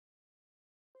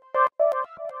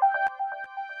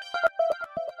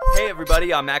Hey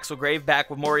everybody, I'm Axel Grave, back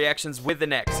with more reactions with the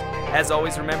next. As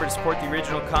always, remember to support the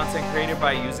original content creator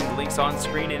by using the links on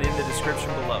screen and in the description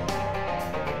below.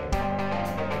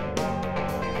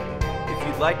 If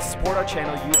you'd like to support our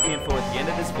channel, use the info at the end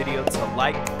of this video to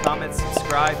like, comment,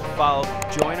 subscribe, follow,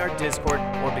 join our Discord,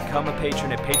 or become a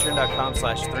patron at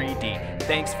patreon.com/3D.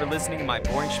 Thanks for listening to my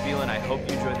boring spiel, and I hope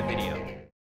you enjoy the video.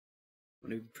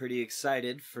 I'm pretty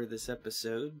excited for this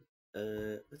episode.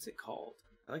 What's it called?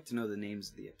 I like to know the names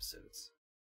of the episodes.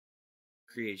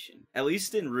 Creation. At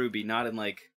least in RWBY, not in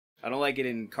like... I don't like it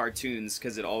in cartoons,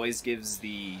 because it always gives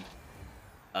the...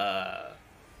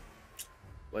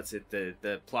 what's it?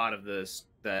 The plot of the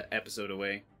episode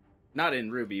away. Not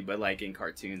in RWBY, but like in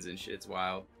cartoons and shit. It's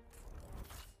wild.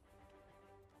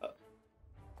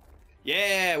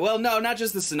 Yeah, well, no, not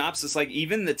just the synopsis. Like,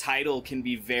 even the title can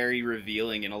be very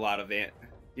revealing in a lot of it.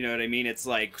 You know what I mean? It's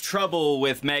like Trouble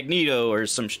with Magneto or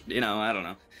some, you know, I don't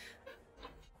know.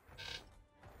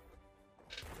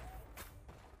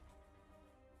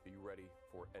 Be ready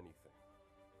for anything.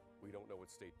 We don't know what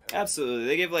state. Absolutely,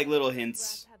 they give like little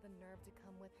hints. Had the nerve to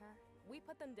come with her. We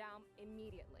put them down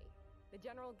immediately. The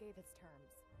general gave his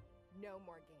terms. No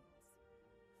more games.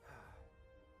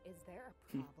 Is there a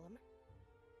problem?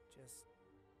 Just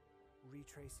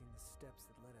retracing the steps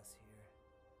that led us here.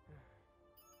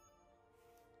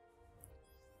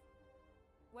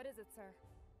 What is it, sir?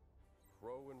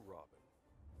 Crow and Robin.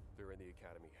 They're in the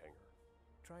Academy hangar.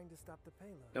 Trying to stop the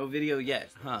payload. No video yet,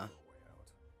 huh?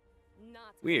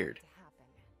 Not Weird. going to happen.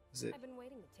 Is it? I've been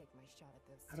waiting to take my shot at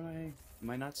this. How do I? Am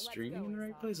I not streaming in the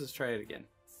right place? Let's try it again.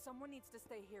 Someone needs to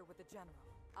stay here with the general.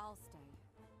 I'll stay.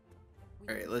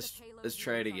 All right, let's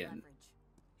try it again.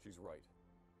 She's right.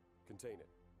 Contain it.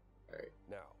 All right.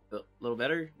 Now. A little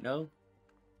better? No.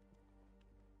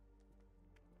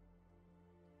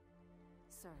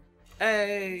 Sir.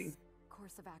 Hey.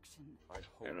 Course of action. I'm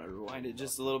gonna rewind it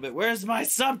just a little bit. Where's my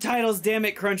subtitles? Damn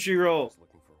it, Crunchyroll.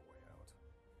 Looking for a way out.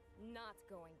 Not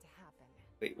going to happen.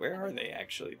 Wait, where are they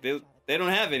actually? They don't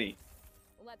have any.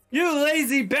 Let's go. You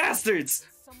lazy bastards!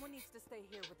 Someone needs to stay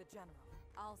here with the general.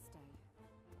 I'll stay.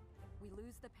 We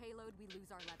lose the payload, we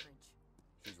lose our leverage.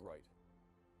 She's right.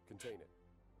 Contain it.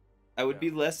 I would be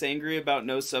less angry about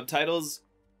no subtitles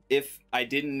if I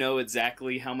didn't know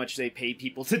exactly how much they pay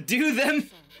people to do them. Sir,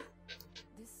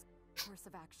 this course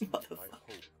of action. I hope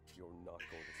you're not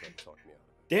going to try to talk me out of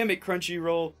it. Damn it,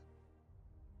 Crunchyroll.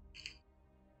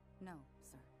 No,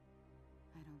 sir.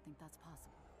 I don't think that's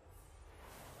possible.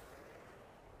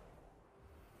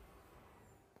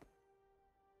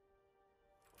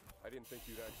 I didn't think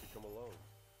you'd actually come alone.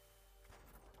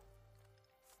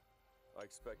 I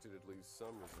expected at least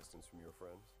some resistance from your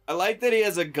friends. I like that he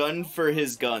has a gun for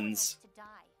his guns.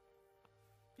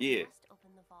 Yeah.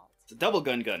 It's a double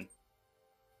gun.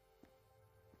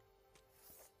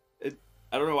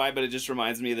 I don't know why, but it just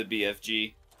reminds me of the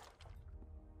BFG.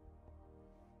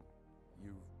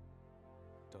 You've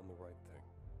done the right thing.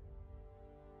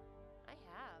 I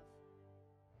have.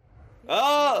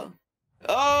 Oh!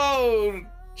 Oh!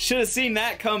 Should have seen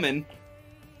that coming.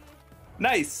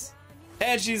 Nice.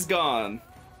 And she's gone.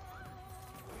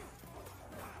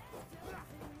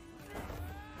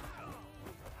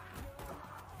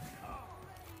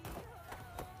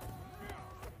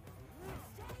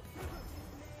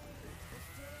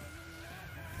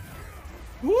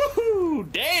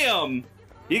 Woohoo! Damn!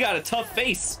 You got a tough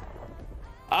face.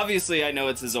 Obviously, I know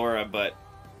it's his aura, but...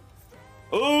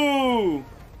 Ooh!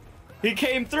 He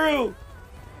came through!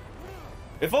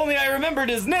 If only I remembered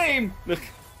his name!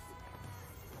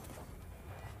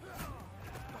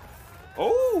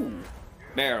 Oh!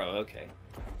 Marrow, okay.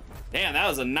 Damn, that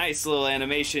was a nice little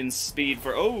animation speed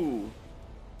for... Oh!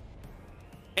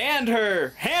 And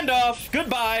her! Handoff!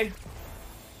 Goodbye!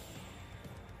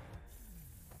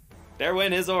 There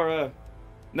went his aura.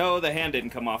 No, the hand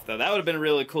didn't come off, though. That would have been a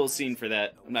really cool scene for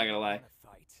that. I'm not gonna lie.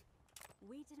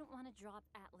 We didn't want to drop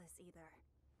Atlas either,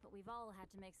 but we've all had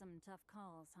to make some tough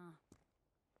calls, huh?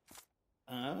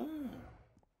 Oh.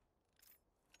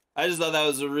 I just thought that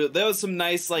was that was some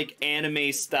nice, like,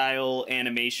 anime style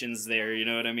animations there, you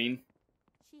know what I mean?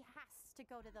 She has to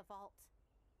go to the vault.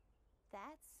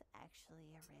 That's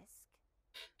actually a risk.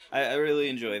 I really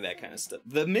enjoy that kind of stuff.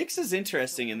 The mix is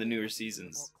interesting in the newer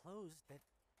seasons.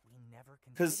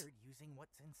 Because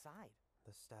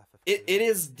it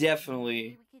is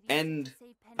definitely, and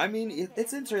I mean,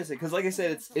 it's interesting because, like I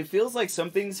said, it feels like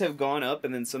some things have gone up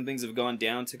and then some things have gone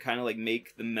down to kind of like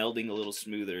make the melding a little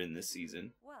smoother in this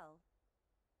season. Well,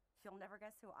 you'll never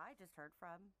guess who I just heard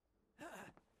from.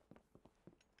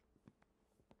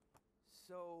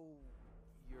 So,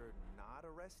 you're not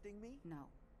arresting me? No.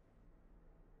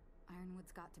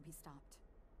 Ironwood's got to be stopped.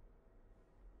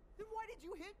 Then why did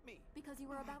you hit me? Because you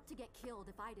were about to get killed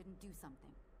if I didn't do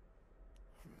something.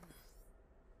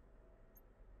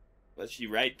 Was she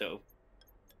right though?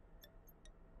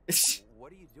 What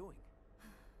are you doing?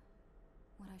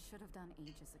 What I should have done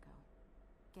ages ago.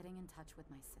 Getting in touch with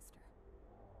my sister.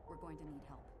 We're going to need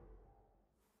help.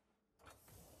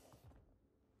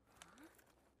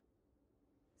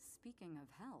 Speaking of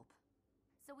help...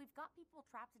 So we've got people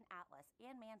trapped in Atlas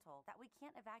and Mantle that we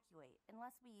can't evacuate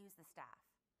unless we use the staff,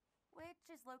 which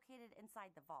is located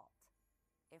inside the vault.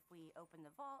 If we open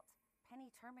the vault,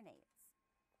 Penny terminates.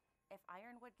 If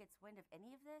Ironwood gets wind of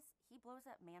any of this, he blows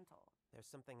up Mantle. There's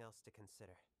something else to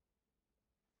consider.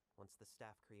 Once the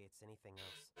staff creates anything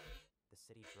else, the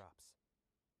city drops.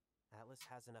 Atlas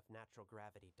has enough natural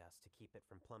gravity dust to keep it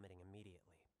from plummeting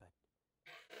immediately, but...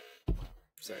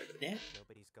 Sorry, yeah.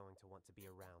 Nobody's going to want to be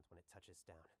around when it touches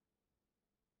down.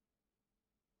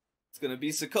 It's gonna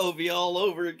be Sokovia all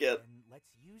over again. And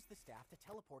let's use the staff to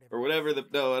teleport Or whatever the...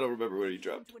 No, I don't remember where he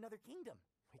dropped. to another kingdom.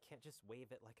 We can't just wave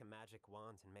it like a magic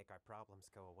wand and make our problems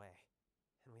go away.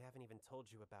 And we haven't even told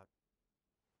you about...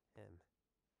 him.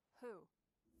 Who?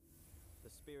 The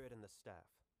spirit and the staff.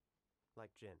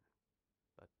 Like Jin.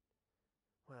 But,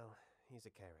 well, he's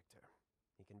a character.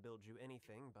 He can build you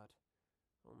anything, but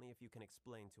only if you can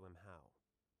explain to him how.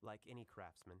 Like any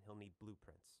craftsman, he'll need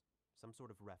blueprints. Some sort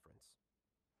of reference.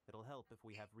 It'll help if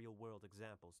we have real-world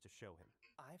examples to show him.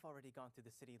 I've already gone through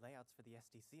the city layouts for the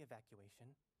SDC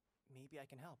evacuation. Maybe I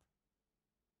can help.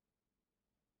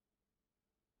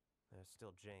 There's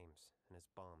still James and his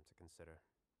bomb to consider.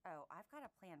 Oh, I've got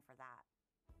a plan for that.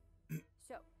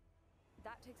 So,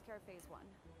 that takes care of phase 1.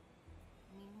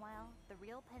 Meanwhile, the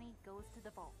real Penny goes to the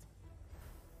vault.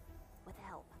 With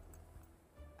help.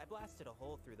 I blasted a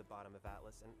hole through the bottom of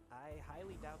Atlas, and I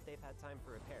highly doubt they've had time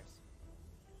for repairs.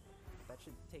 That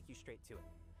should take you straight to it.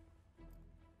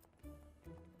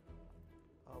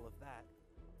 All of that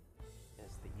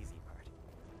is the easy part.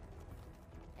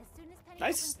 As soon as Penny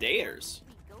Nice opens the stairs.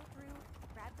 vault, we go through,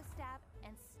 grab the stab,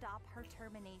 and stop her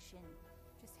termination.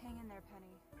 Just hang in there,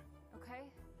 Penny. Okay?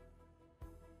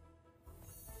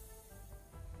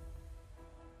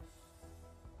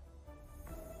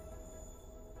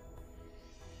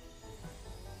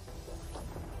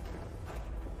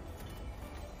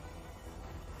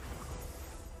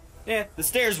 Yeah, the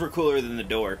stairs were cooler than the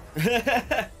door.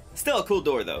 Still a cool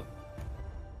door, though.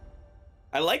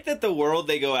 I like that the world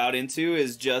they go out into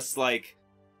is just like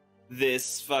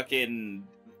this fucking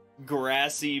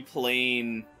grassy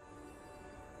plain.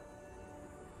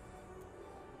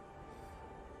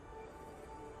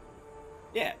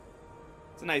 Yeah,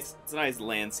 it's a nice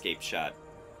landscape shot.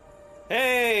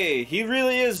 Hey, he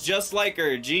really is just like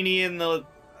her, Genie in the,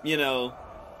 you know,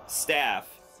 staff.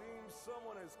 Seems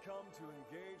someone has come to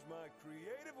engage my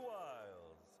creative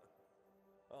wiles.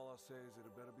 All I'll say is it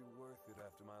better be worth it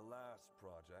after my last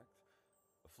project.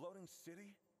 A floating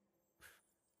city?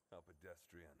 How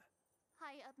pedestrian.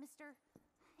 Hi, Mr.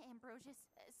 Ambrosius.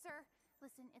 Sir,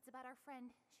 listen, it's about our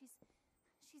friend.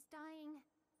 She's dying.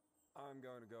 I'm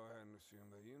going to go ahead and assume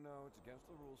that you know it's against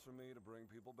the rules for me to bring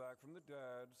people back from the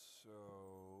dead,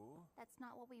 so... That's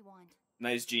not what we want.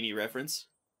 Nice Genie reference.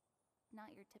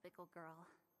 Not your typical girl.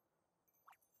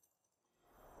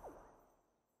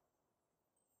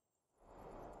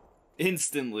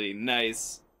 Instantly,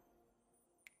 nice.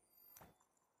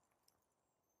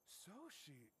 So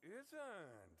she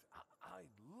isn't. I'd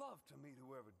love to meet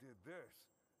whoever did this.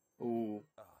 Ooh.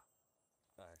 Ah,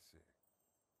 I see.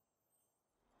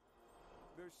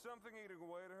 There's something eating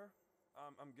away at her.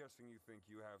 I'm guessing you think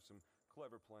you have some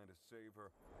clever plan to save her.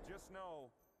 Just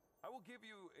know, I will give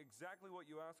you exactly what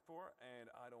you asked for, and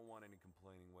I don't want any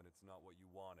complaining when it's not what you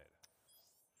wanted.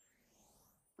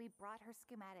 We brought her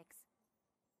schematics.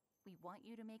 We want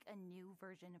you to make a new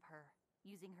version of her,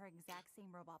 using her exact same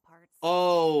robot parts.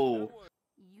 Oh.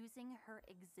 Using her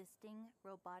existing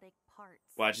robotic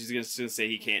parts. Watch, he's gonna still say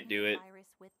he can't do it.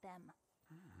 Virus with them.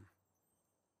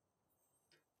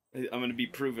 I'm gonna be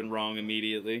proven wrong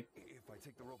immediately. If I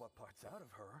take the robot parts out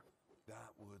of her,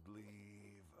 that would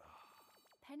leave...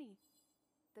 Penny.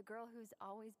 The girl who's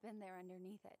always been there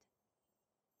underneath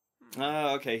it.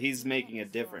 Oh, okay, he's making a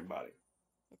different body.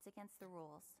 It's against the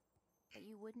rules. But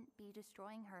you wouldn't be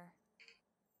destroying her.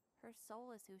 Her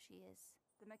soul is who she is.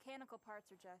 The mechanical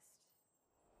parts are just...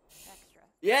 extra.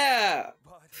 Yeah!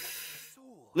 But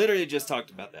soul... Literally just talked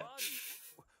about that.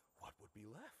 What would be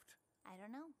left? I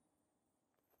don't know.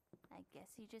 I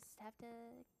guess you just have to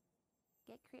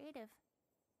get creative.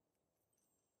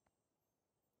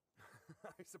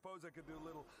 I suppose I could do a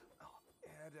little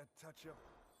add a touch-up.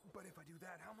 But if I do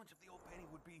that, how much of the old painting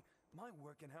would be my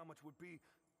work and how much would be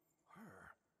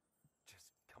her?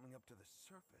 Just come coming up to the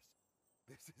surface.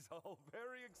 This is all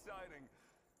very exciting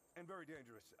and very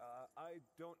dangerous. I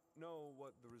don't know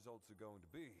what the results are going to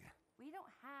be. We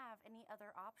don't have any other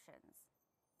options.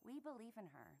 We believe in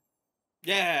her.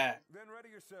 Yeah. Then ready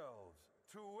yourselves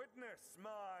to witness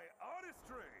my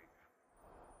artistry.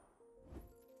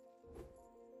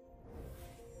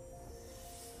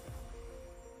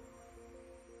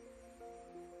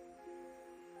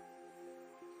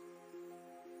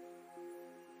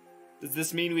 Does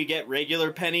this mean we get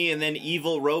regular Penny and then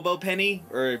evil Robo Penny?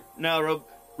 Or no,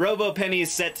 Robo Penny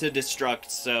is set to destruct,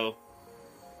 so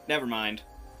never mind.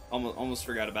 Almost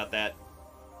forgot about that.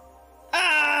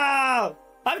 Ah!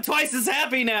 I'm twice as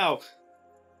happy now.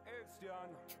 It's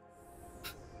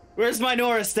done. Where's my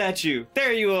Nora statue?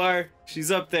 There you are. She's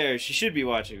up there. She should be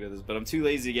watching with us, but I'm too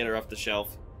lazy to get her off the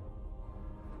shelf.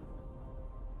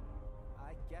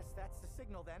 I guess that's the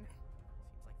signal then.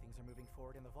 Seems like things are moving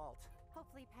forward in the vault.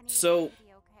 Hopefully Penny So- will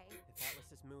be okay. If Atlas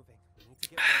is moving, we need to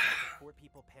get rid of before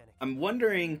people panic. I'm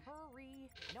wondering Hurry!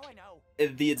 I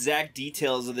know. the exact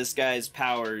details of this guy's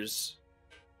powers.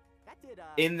 That did,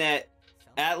 In that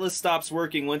Atlas stops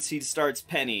working once he starts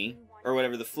Penny, or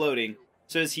whatever, the floating.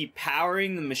 So is he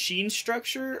powering the machine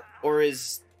structure, or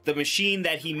is the machine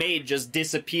that he made just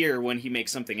disappear when he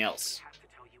makes something else? Have to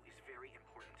tell you is very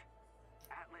important.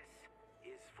 Atlas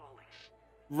is falling.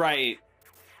 Right.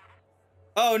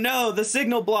 Oh no, the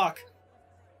signal block!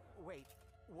 Wait,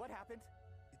 what happened?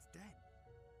 It's dead.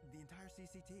 The entire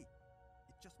CCT.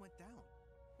 It just went down.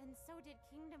 And so did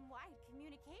kingdom-wide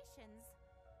communications.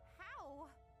 How?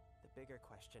 The bigger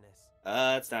question is,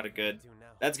 That's not a good. do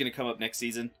now. That's gonna come up next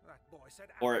season. That boy said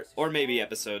Or Atlas is maybe falling.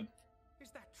 episode.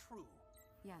 Is that true?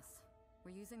 Yes,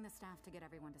 we're using the staff to get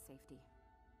everyone to safety.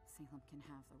 Salem can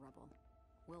have the rubble.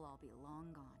 We'll all be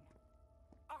long gone.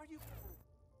 Are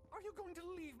you going to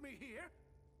leave me here?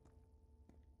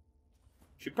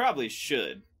 She probably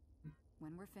should.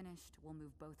 When we're finished, we'll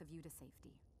move both of you to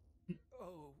safety.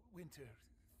 Oh, Winter,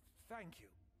 thank you.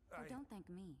 Oh, don't thank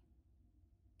me.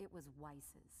 It was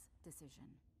Weiss's decision.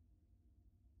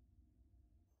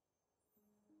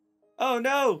 Oh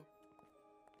no!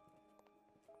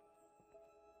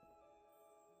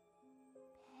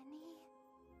 Penny?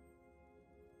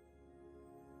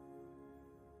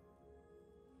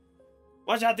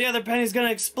 Watch out, the other Penny's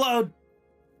gonna explode!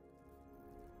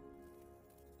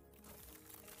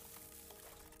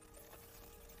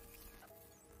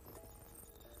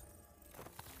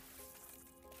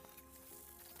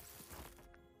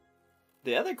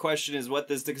 The other question is what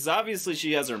this, because obviously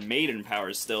she has her maiden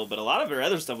powers still, but a lot of her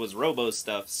other stuff was Robo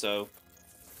stuff, so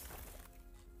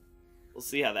we'll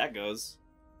see how that goes.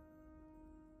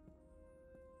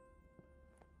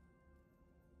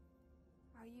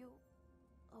 Are you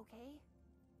okay?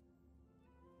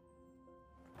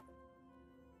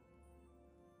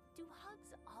 Do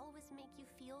hugs always make you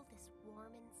feel this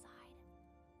warm inside?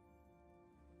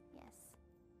 Yes.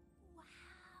 Wow.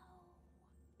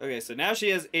 Okay, so now she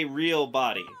has a real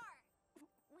body.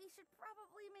 We should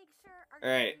probably make sure our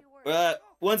Alright, works.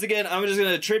 once again, I'm just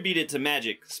gonna attribute it to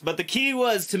magic. But the key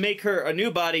was to make her a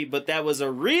new body, but that was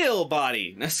a real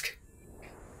body. Free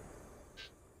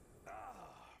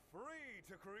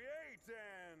to create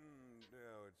and...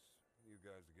 Oh, it's you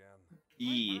guys again.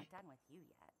 We're not done with you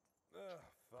yet.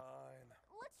 Fine.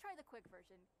 Let's try the quick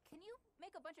version. Can you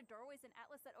make a bunch of doorways in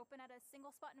Atlas that open at a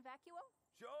single spot in Vacuo?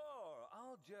 Sure,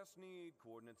 I'll just need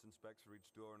coordinates and specs for each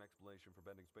door and explanation for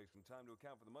bending space and time to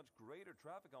account for the much greater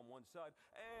traffic on one side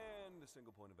and the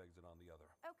single point of exit on the other.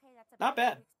 Okay, that's Not about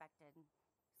bad. what we expected.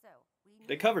 So, we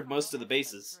They need to covered follow most of the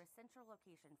Atlas bases. to a central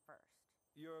location first.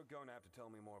 You're going to have to tell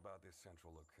me more about this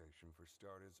central location for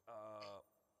starters.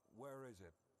 Where is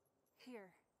it?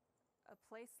 Here. A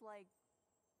place like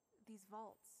these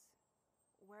vaults.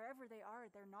 Wherever they are,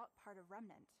 they're not part of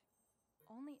Remnant.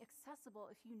 Only accessible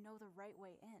if you know the right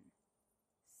way in.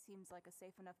 Seems like a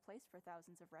safe enough place for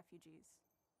thousands of refugees.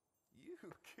 You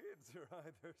kids are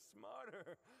either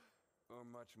smarter or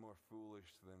much more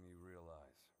foolish than you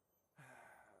realize.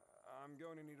 I'm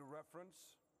going to need a reference.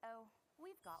 Oh,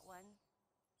 we've got one.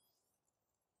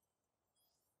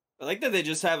 I like that they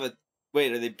just have a...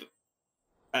 Wait, are they...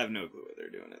 I have no clue what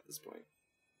they're doing at this point.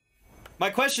 My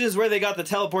question is where they got the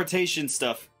teleportation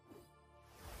stuff.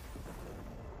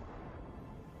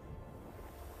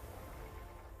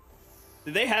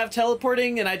 Did they have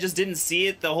teleporting and I just didn't see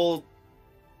it the whole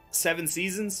 7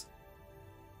 seasons?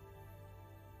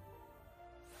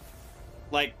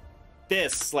 Like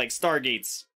this, like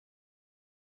Stargates.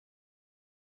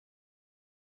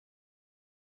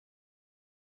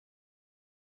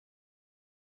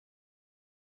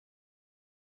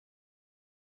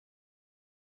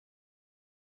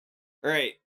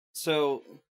 Alright, So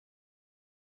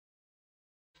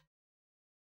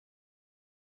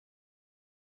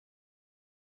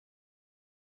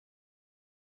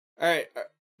all right,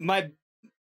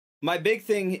 my big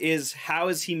thing is, how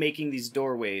is he making these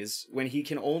doorways when he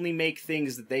can only make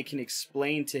things that they can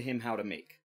explain to him how to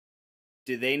make?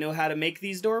 Do they know how to make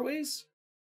these doorways?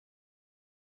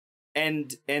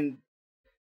 And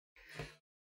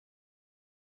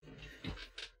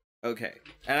okay.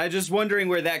 And I'm just wondering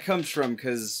where that comes from,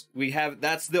 because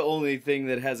that's the only thing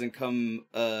that hasn't come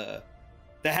that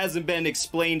hasn't been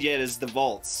explained yet, is the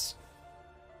vaults.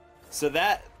 So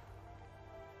that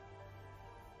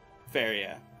fair,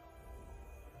 yeah.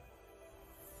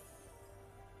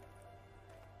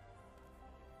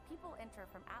 People enter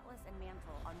from Atlas and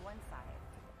Mantle on one side.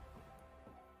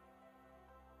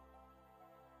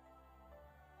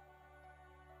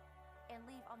 And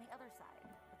leave on the other side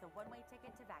with a one-way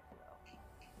ticket to Vacuo.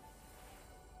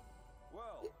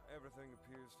 Well, everything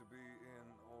appears to be in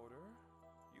order.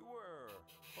 You were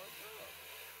quite thorough.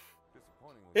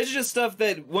 Disappointingly. It's just stuff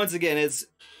that, once again, is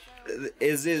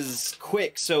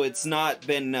quick, so it's not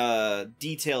been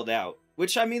detailed out.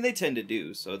 Which, I mean, they tend to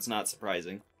do, so it's not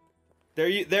surprising.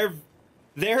 They're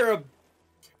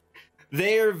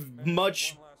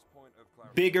much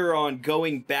bigger on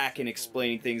going back and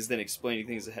explaining things than explaining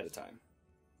things ahead of time.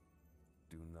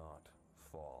 Do not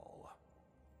fall.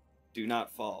 Do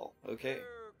not fall. Okay. Okay,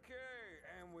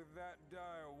 and with that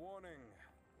dire warning,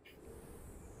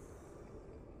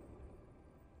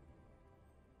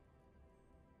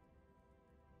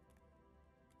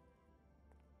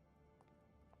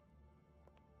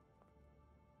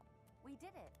 we did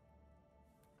it.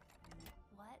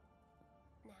 What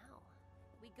now?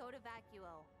 We go to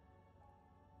Vacuo.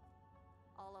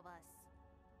 All of us.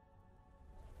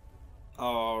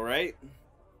 All right. And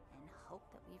hope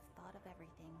that we've thought of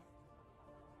everything.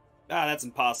 Ah, that's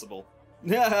impossible.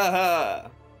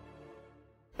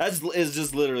 Is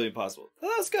just literally impossible.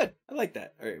 Oh, that's good. I like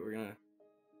that. All right, we're gonna.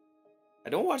 I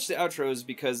don't watch the outros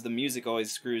because the music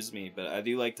always screws me, but I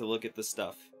do like to look at the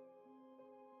stuff.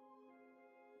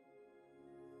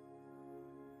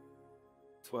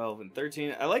 12 and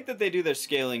 13. I like that they do their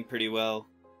scaling pretty well.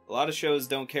 A lot of shows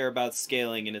don't care about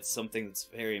scaling, and it's something that's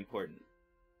very important.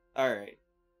 Alright.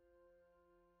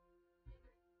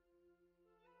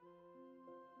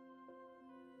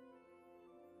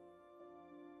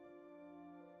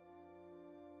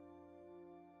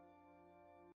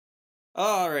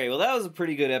 Alright, well that was a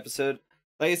pretty good episode.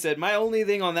 Like I said, my only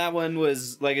thing on that one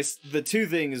was, the two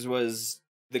things was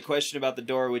the question about the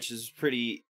door, which is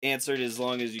pretty answered as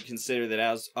long as you consider that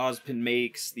Ozpin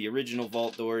makes the original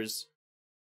vault doors.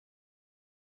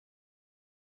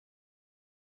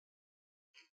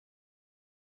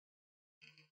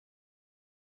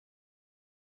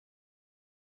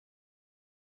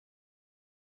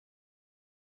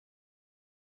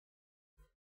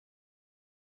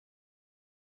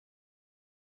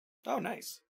 Oh,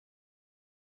 nice.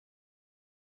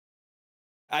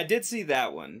 I did see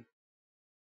that one.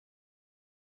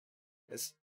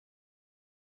 Yes.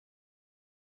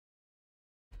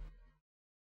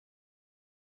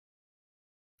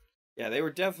 Yeah, they were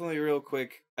definitely real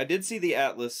quick. I did see the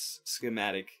Atlas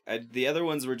schematic. The other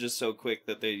ones were just so quick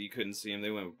that you couldn't see them.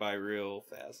 They went by real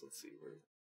fast. Let's see where.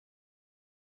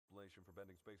 For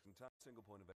bending space and time. Single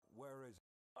point of it. Where is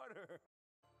order?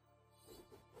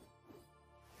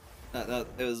 No,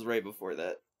 it was right before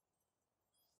that.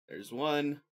 There's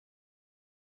one,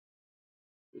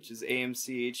 which is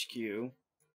AMCHQ,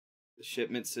 the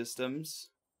shipment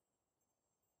systems.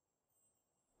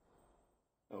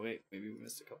 Oh wait, maybe we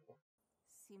missed a couple.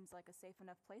 Seems like a safe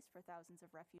enough place for thousands of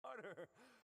refugees.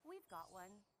 We've got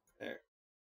one. There.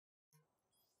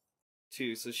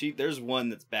 Two. So there's one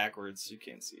that's backwards, so you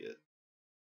can't see it.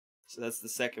 So that's the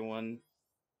second one,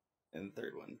 and the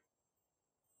third one.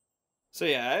 So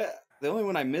yeah, the only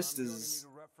one I missed is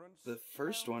the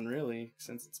first one, really,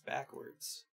 since it's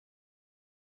backwards.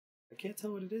 I can't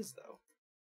tell what it is, though.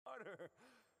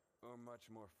 Or much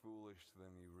more foolish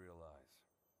than you realize.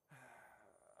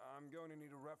 I'm going to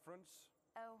need a reference.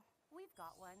 Oh, we've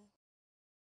got one.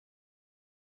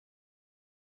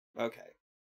 Okay.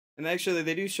 And actually,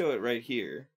 they do show it right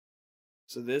here.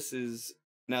 So this is...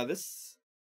 Now this...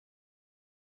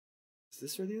 Is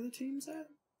this where the other team's at?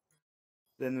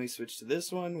 Then we switch to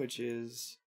this one, which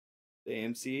is the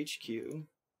AMCHQ, and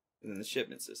then the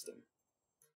shipment system.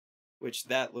 Which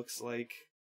that looks like...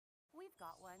 We've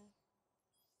got one.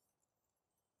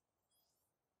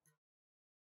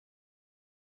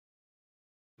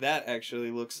 That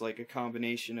actually looks like a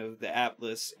combination of the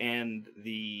Atlas and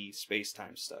the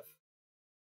space-time stuff.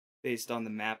 Based on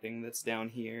the mapping that's down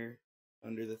here.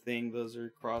 under the thing. Those are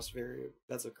cross variable.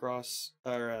 That's a cross,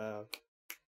 or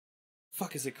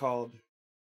fuck is it called?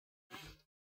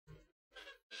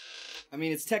 I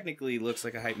mean, it's technically looks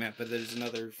like a height map, but there's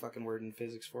another fucking word in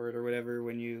physics for it or whatever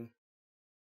when you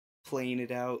plane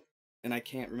it out, and I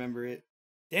can't remember it.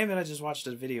 Damn it, I just watched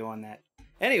a video on that.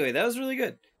 Anyway, that was really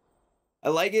good. I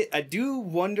like it. I do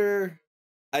wonder...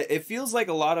 it feels like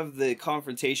a lot of the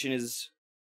confrontation is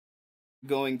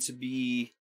going to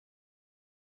be...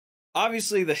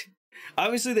 Obviously,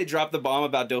 they dropped the bomb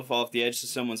about don't fall off the edge, so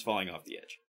someone's falling off the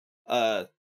edge.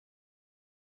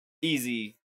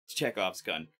 Easy Chekhov's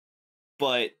gun.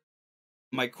 But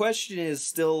my question is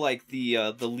still like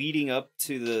the leading up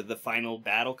to the final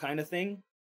battle kind of thing.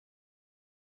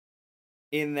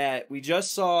 In that we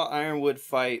just saw Ironwood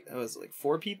fight, it was like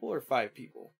 4 people or 5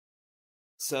 people.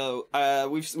 So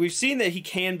we've seen that he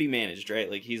can be managed, right?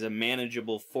 Like he's a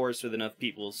manageable force with enough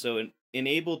people. So to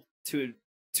enable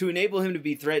him to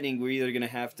be threatening, we're either gonna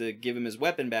have to give him his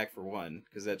weapon back for one,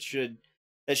 because that should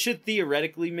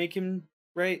theoretically make him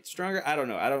stronger. I don't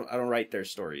know. I don't write their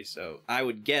story, so I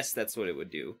would guess that's what it would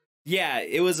do. Yeah,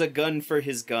 it was a gun for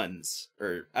his guns,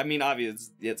 or I mean,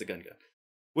 obviously it's a gun,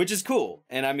 which is cool.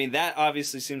 And I mean that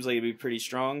obviously seems like it'd be pretty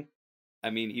strong. I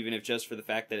mean, even if just for the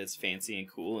fact that it's fancy and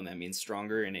cool, and that means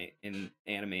stronger in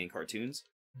anime and cartoons.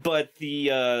 But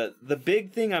the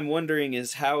big thing I'm wondering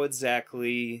is how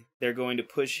exactly they're going to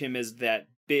push him as that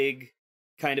big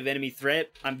kind of enemy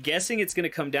threat. I'm guessing it's going to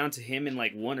come down to him and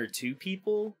like 1 or 2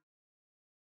 people.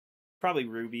 Probably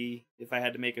RWBY, if I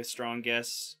had to make a strong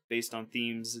guess based on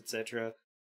themes, etc.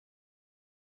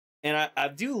 And I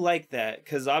do like that,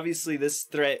 because obviously this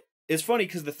threat is funny,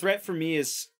 because the threat for me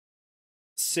is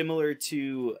similar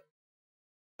to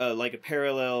like a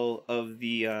parallel of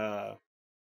the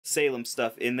Salem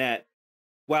stuff, in that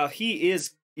while he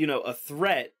is, a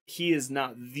threat, he is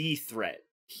not the threat.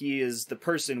 He is the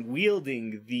person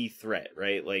wielding the threat,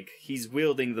 right? Like, he's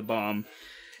wielding the bomb,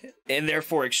 and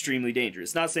therefore extremely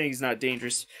dangerous. Not saying he's not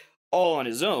dangerous all on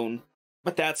his own,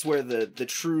 but that's where the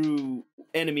true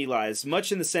enemy lies.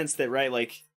 Much in the sense that, right,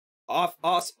 like,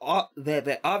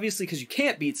 that obviously, because you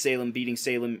can't beat Salem, beating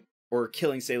Salem or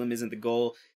killing Salem isn't the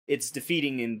goal. It's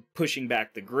defeating and pushing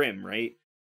back the Grim, right?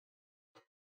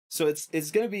 So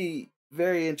it's going to be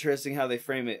very interesting how they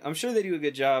frame it. I'm sure they do a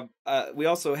good job. We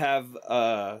also have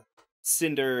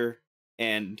Cinder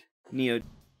and Neo.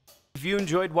 If you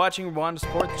enjoyed watching or want to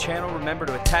support the channel, remember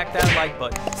to attack that like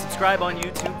button, subscribe on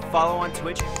YouTube, follow on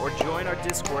Twitch, or join our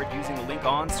Discord using the link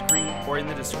on screen or in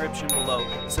the description below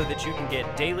so that you can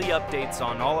get daily updates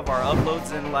on all of our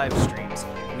uploads and live streams.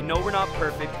 We know we're not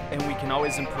perfect and we can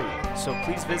always improve, so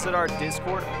please visit our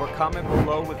Discord or comment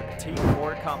below with a critique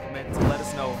or a compliment to let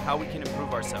us know how we can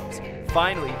improve ourselves.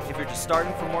 Finally, if you're just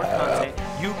starting for more content,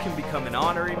 you can become an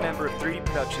honorary member of 3D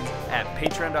Productions at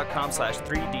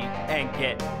patreon.com/3D and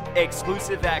get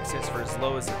exclusive access for as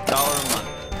low as $1 a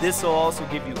month. This will also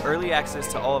give you early access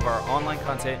to all of our online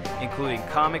content, including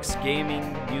comics,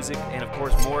 gaming, music, and of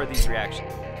course more of these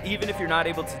reactions. Even if you're not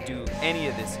able to do any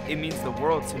of this, it means the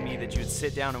world to me that you would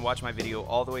sit down and watch my video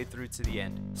all the way through to the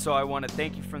end. So I want to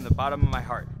thank you from the bottom of my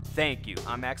heart. Thank you.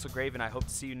 I'm Axel Grave, and I hope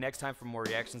to see you next time for more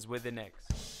reactions with the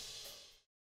next.